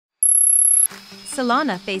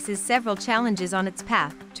Solana faces several challenges on its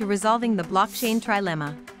path to resolving the blockchain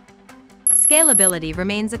trilemma. Scalability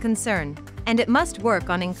remains a concern, and it must work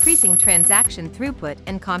on increasing transaction throughput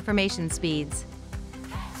and confirmation speeds.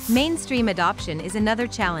 Mainstream adoption is another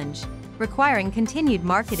challenge, requiring continued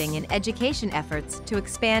marketing and education efforts to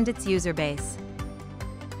expand its user base.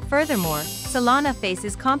 Furthermore, Solana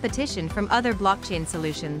faces competition from other blockchain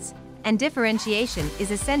solutions, and differentiation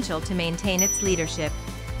is essential to maintain its leadership.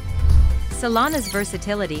 Solana's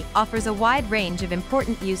versatility offers a wide range of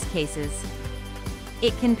important use cases.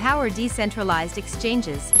 It can power decentralized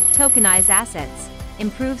exchanges, tokenize assets,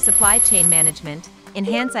 improve supply chain management,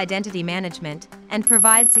 enhance identity management, and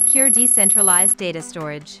provide secure decentralized data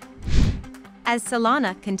storage. As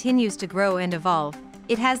Solana continues to grow and evolve,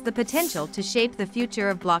 it has the potential to shape the future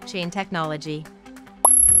of blockchain technology.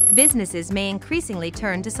 Businesses may increasingly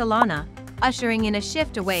turn to Solana, ushering in a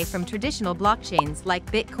shift away from traditional blockchains like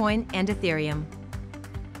Bitcoin and Ethereum.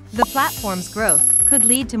 The platform's growth could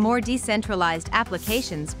lead to more decentralized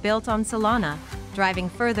applications built on Solana, driving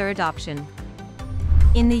further adoption.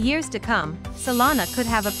 In the years to come, Solana could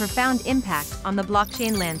have a profound impact on the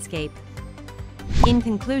blockchain landscape. In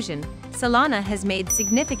conclusion, Solana has made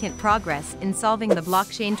significant progress in solving the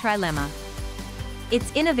blockchain trilemma.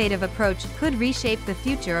 Its innovative approach could reshape the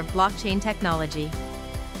future of blockchain technology.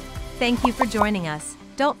 Thank you for joining us.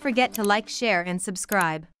 Don't forget to like, share, and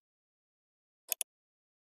subscribe.